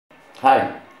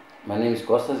Hi, my name is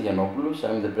Konstantinos Yannopoulos.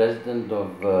 I'm the president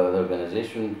of the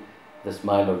organization The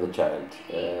Smile of the Child.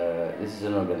 This is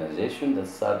an organization that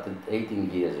started 18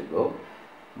 years ago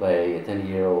by a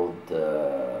 10-year-old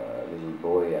little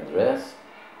boy, Andreas,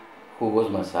 who was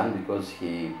my son because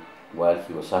while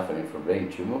he was suffering from brain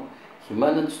tumor, he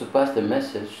managed to pass the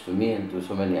message to me and to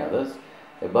so many others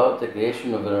about the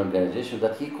creation of an organization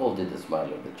that he called it The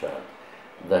Smile of the Child.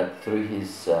 That through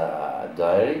his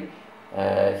diary,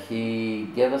 he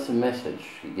gave us a message.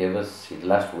 He gave us his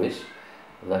last wish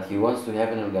that he wants to have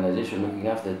an organization looking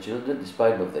after the children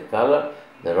despite of the color,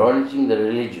 their origin, their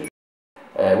religion.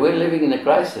 We're living in a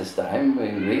crisis time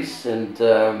in Greece, and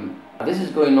this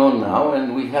is going on now,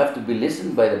 and we have to be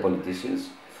listened by the politicians.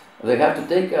 They have to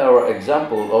take our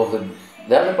example of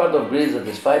the other part of Greece that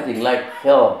is fighting like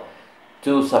hell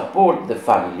to support the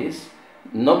families.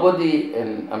 Nobody,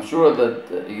 and I'm sure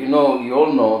that you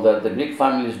all know that the Greek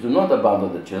families do not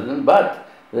abandon the children, but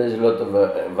there is a lot of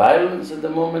violence at the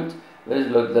moment, there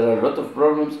are a lot of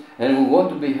problems, and we want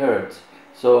to be heard.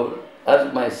 So,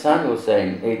 as my son was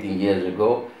saying 18 years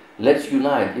ago, let's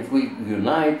unite. If we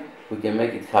unite, we can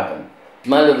make it happen.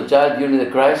 Smile of the Child during the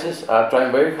crisis are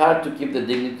trying very hard to keep the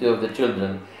dignity of the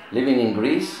children living in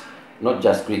Greece, not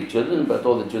just Greek children, but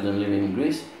all the children living in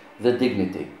Greece, the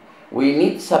dignity. We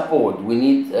need support. We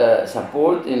need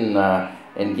support in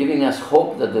giving us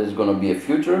hope that there is going to be a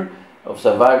future of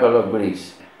survival of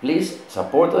Greece. Please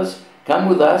support us, come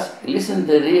with us, listen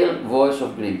to the real voice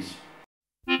of Greece.